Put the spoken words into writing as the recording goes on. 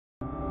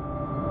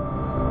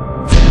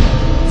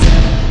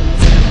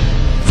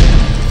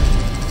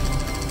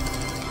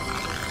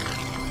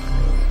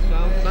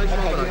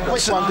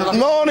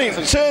Morning.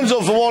 Turns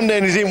up for one day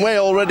and he's in way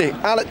already.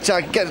 Alex,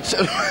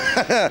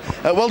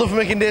 well done for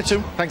making day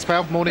two. Thanks,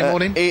 pal. Morning,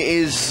 morning. It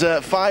is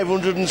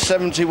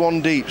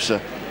 571 deep,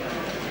 sir.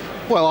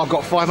 Well, I've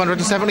got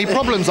 570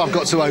 problems I've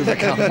got to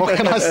overcome. What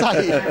can I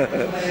say?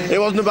 It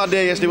wasn't a bad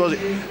day yesterday, was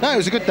it? No, it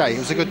was a good day. It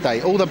was a good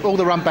day. All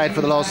the run bad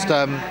for the last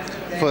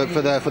for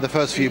the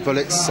first few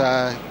bullets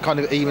kind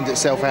of evened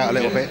itself out a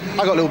little bit. I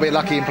got a little bit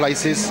lucky in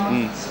places,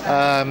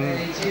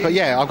 but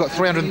yeah, I've got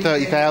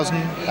 330,000.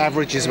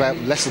 Average is about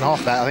less than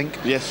half that, I think.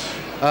 Yes.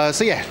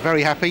 So yeah,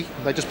 very happy.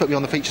 They just put me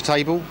on the feature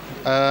table.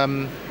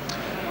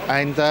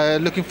 And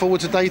looking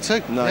forward to day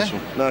two. Nice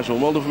one, nice one.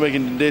 Well done for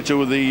making day two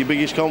with the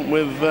biggest comp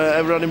we've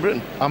ever had in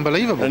Britain.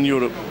 Unbelievable. And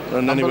Europe,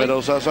 and anywhere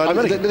else outside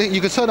America.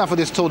 You could turn up for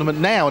this tournament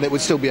now and it would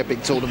still be a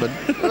big tournament.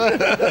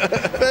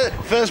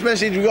 First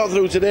message we got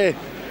through today.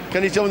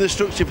 Can you tell me the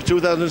structure for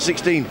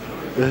 2016?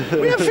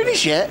 We haven't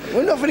finished yet.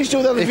 We're not finished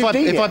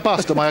 2015 If I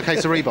bust, am I okay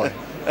to rebuy?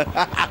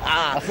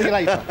 I'll see you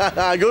later.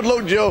 Good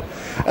luck, Joe.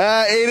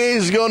 It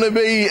is going to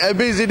be a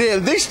busy day.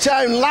 This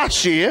time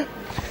last year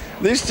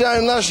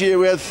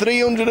we had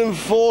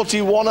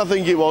 341, I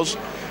think it was.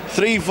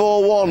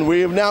 341.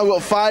 We have now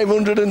got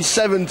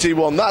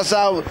 571. That's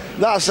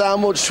how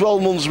much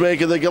 12 months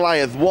make of the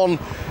Goliath. One,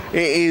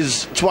 it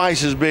is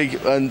twice as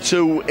big, and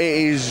two, it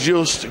is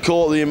just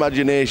caught the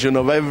imagination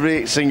of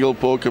every single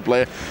poker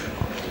player.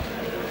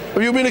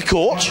 Have you been a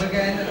coach?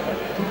 There's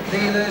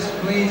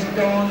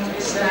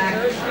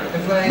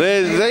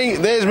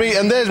me,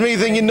 and there's me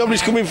thinking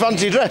nobody's coming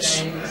fancy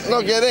dress.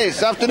 Look at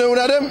this. Afternoon,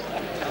 Adam.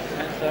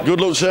 Good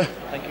luck, sir.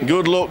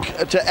 Good luck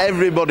to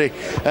everybody.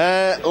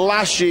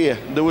 Last year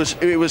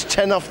it was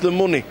 10 off the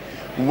money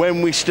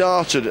when we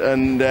started,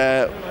 and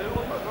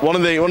one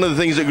of the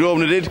things that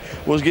Grosvenor did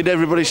was get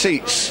everybody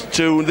seats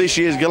to this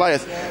year's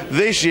Goliath.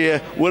 This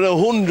year we're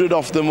 100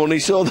 off the money,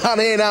 so that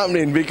ain't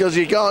happening, because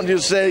you can't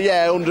just say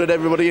yeah 100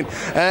 everybody in.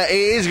 It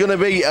is going to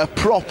be a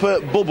proper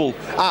bubble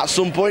at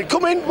some point.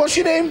 Come in. What's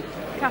your name?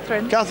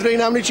 Catherine. Catherine,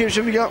 how many chips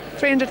have you got?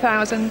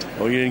 300,000.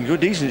 Oh, you're in good,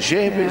 decent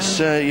shape. Yeah. It's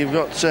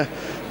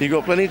you've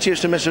got plenty of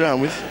chips to mess around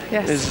with.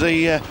 Yes.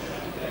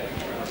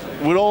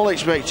 We're all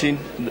expecting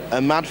a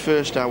mad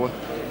first hour.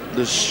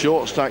 There's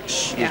short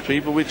stacks. There's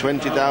people with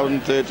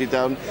 20,000,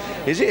 30,000.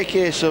 Is it a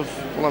case of,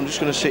 well, I'm just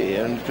going to sit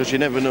here, and because you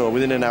never know,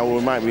 within an hour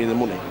we might be in the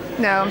money?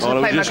 No, I'm just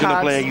going to play my cards. Or are we just going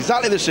to play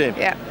exactly the same?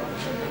 Yeah.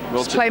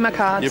 Well, just play my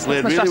cards. You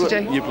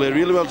played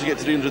really well to get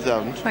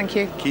 300,000. Thank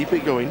you. Keep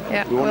it going.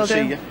 Yeah, we want to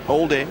see you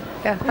all day.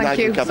 Yeah, thank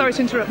you. Sorry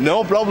to interrupt.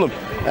 No problem.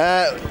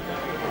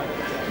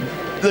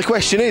 The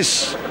question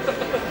is,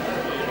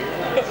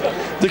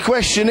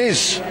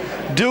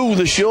 do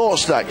the short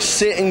stacks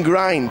sit and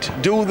grind?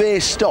 Do they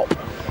stop?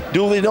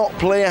 Do they not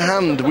play a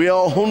hand? We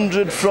are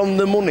 100 from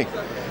the money.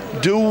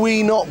 Do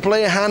we not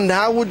play a hand?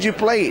 How would you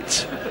play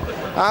it?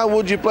 How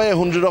would you play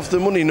 100 off the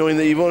money, knowing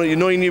that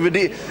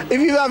if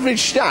you've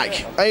average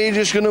stack, are you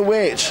just going to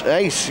wait?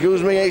 Hey,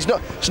 excuse me, it's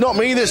not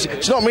me that's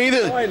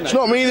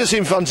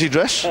in fancy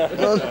dress. Have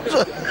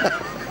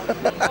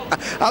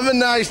a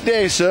nice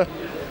day, sir.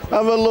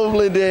 Have a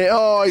lovely day.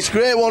 Oh, it's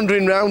great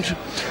wandering round.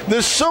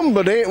 There's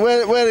somebody.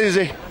 Where is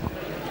he?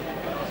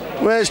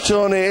 Where's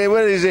Tony?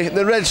 Where is he?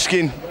 The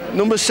Redskin.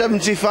 Number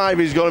 75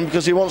 he's got him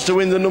because he wants to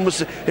win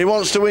he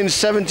wants to win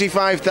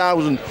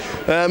 75,000.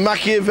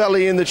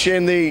 Machiavelli in the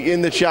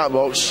chat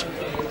box.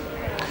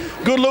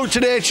 Good luck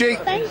today, Chick.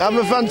 Have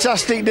a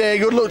fantastic day.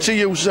 Good luck to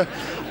you, sir.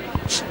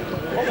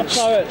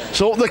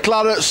 So up the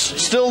Clarets,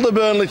 still the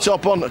Burnley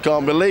top on. I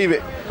can't believe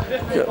it.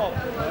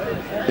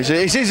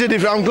 It is a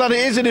different. I'm glad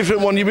it is a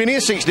different one. You've been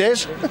here 6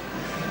 days.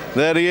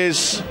 There he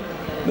is.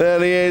 There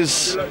he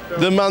is.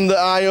 The man that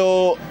I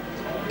owe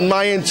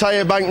my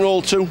entire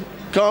bankroll to.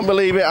 Can't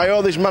believe it. I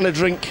owe this man a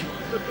drink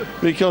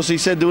because he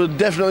said there would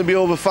definitely be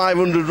over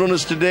 500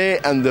 runners today,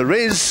 and there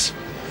is.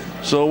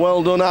 So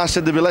well done. I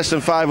said there'd be less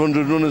than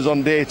 500 runners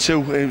on day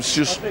two. I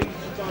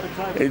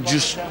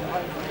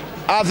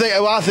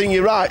think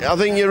you're right. I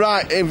think you're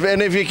right.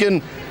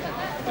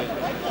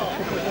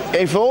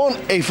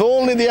 If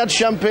only they had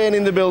champagne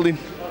in the building.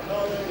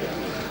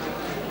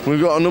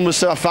 We've got a number.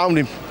 I found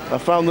him. I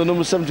found the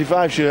number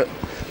 75 shirt.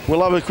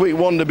 We'll have a quick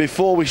wander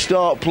before we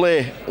start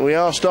play. We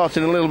are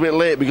starting a little bit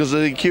late because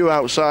of the queue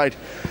outside.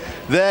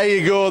 There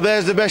you go.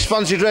 There's the best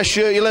fancy dress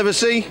shirt you'll ever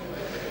see.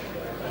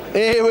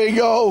 Here we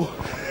go.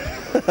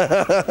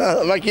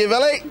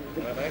 Machiavelli.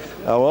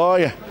 How are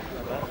you?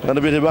 Had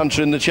a bit of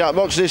banter in the chat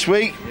box this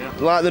week.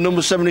 Like the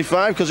number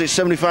 75 because it's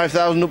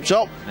 75,000 up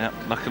top. Yeah,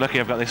 lucky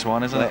I've got this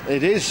one, isn't it?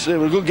 It is. It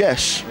was a good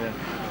guess. Yeah.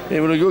 It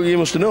was a good. You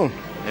must have known.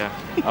 Yeah,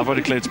 I've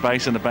already cleared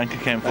space in the bank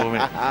account for me.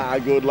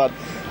 Good lad.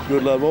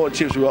 Good lad. What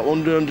chips we got?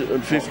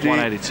 150.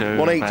 182.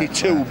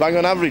 182. Bang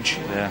on average.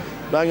 Yeah.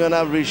 Bang on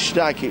average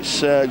stack.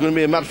 It's going to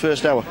be a mad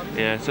first hour.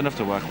 Yeah, it's enough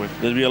to work with.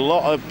 There'll be a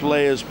lot of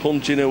players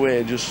punting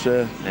away just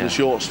the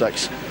short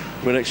stacks.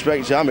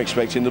 I'm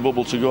expecting the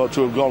bubble to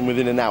have gone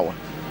within an hour.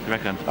 You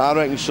reckon? I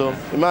reckon so.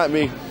 It might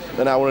be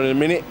an hour and a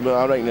minute, but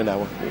I reckon an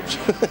hour.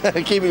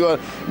 Keep it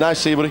going. Nice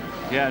to see you, buddy.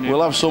 Yeah,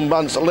 we'll have some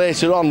bands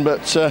later on,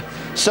 but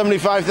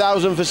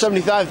 75,000 for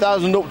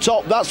 75,000 up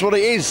top. That's what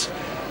it is.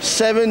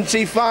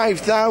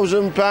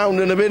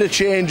 £75,000 and a bit of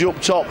change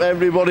up top.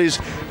 Everybody's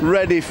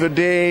ready for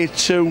day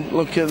 2.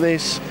 Look at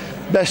this.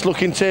 Best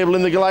looking table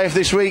in the Goliath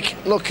this week.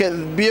 Look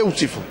at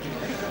beautiful.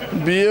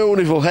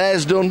 Beautiful.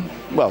 Hair's done.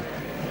 Well,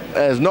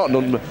 hair's not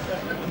done, but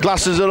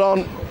glasses are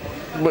on.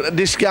 But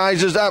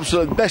disguises,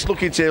 absolutely best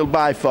looking table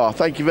by far.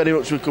 Thank you very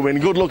much for coming.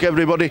 Good luck,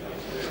 everybody.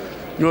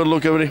 Good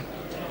luck, everybody.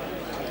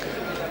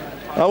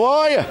 How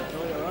are you?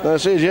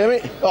 That's it,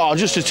 Jamie. Oh,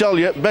 just to tell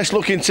you, best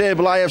looking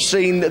table I have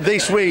seen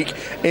this week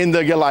in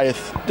the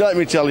Goliath. Let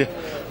me tell you.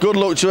 Good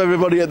luck to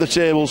everybody at the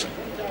tables.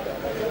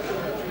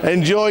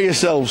 Enjoy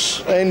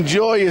yourselves.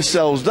 Enjoy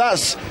yourselves.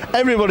 That's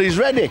everybody's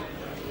ready.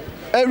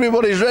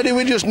 Everybody's ready.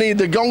 We just need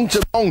the gong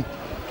to bong.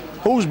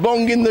 Who's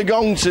bonging the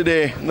gong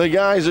today? The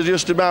guys are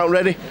just about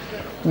ready.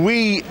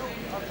 Have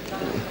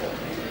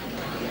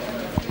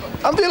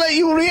they let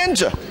you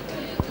re-enter?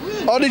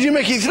 Or did you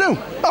make it through?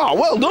 Oh,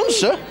 well done,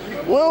 sir.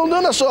 Well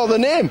done. I saw the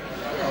name.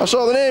 I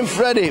saw the name,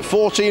 Freddie.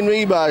 14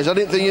 rebuys. I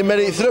didn't think you made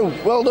it through.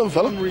 Well done,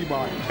 fella.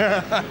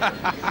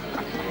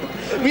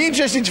 Be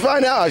interesting to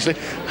find out, actually,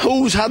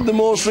 who's had the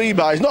most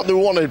rebuys. Not that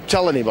we want to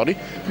tell anybody,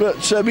 but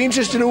be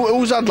interesting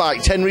who's had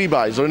like 10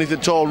 rebuys or anything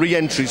at all,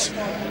 re-entries.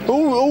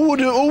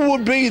 Who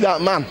would be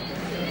that man?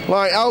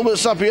 Like Albert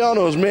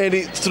Sapiano's made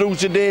it through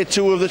to day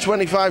 2 of the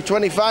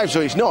 25-25,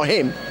 so it's not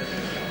him.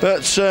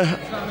 But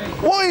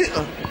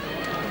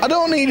I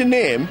don't need a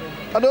name.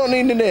 I don't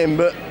need a name,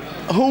 but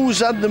who's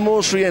had the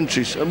most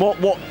re-entries? And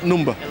what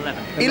number?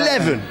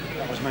 11.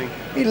 That was me.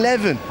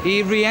 11.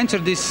 He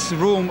re-entered this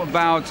room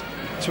about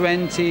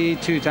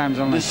 22 times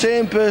only. The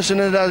same person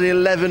had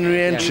 11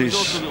 re-entries. He was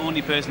also the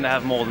only person to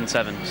have more than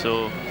 7,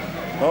 so...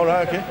 All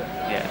right, okay.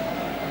 Yeah.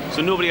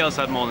 So nobody else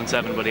had more than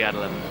 7, but he had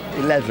 11.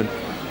 11.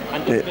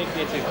 And didn't make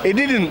day 2. He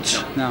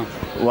didn't? No.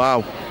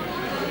 Wow.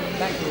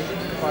 Thank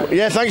you.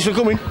 Yeah, thanks for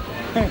coming.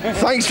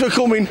 Thanks for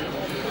coming.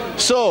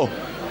 So,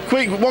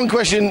 quick one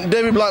question.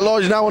 David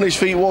Black-Lloyd's now on his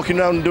feet, walking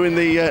around doing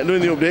the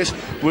updates.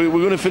 We're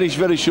going to finish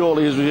very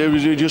shortly as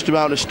we're just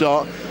about to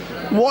start.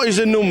 What is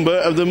the number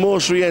of the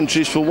most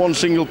re-entries for one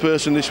single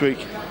person this week?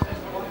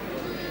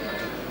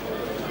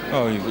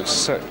 Oh, you've got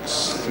 6,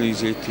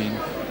 3's 18.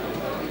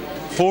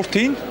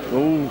 14?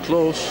 Oh,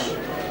 close.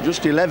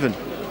 Just 11.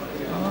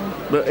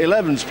 But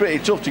 11's pretty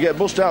tough to get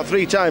bust out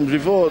 3 times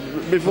before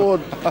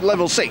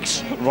level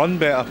 6. Run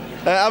better.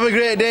 Have a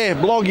great day.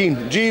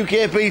 Blogging,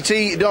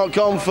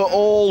 gukpt.com for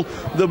all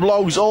the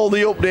blogs, all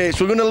the updates.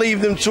 We're going to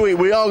leave them to it.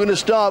 We are going to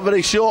start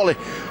very shortly.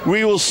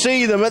 We will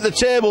see them at the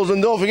tables, and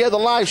don't forget the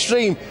live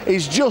stream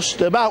is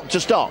just about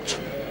to start.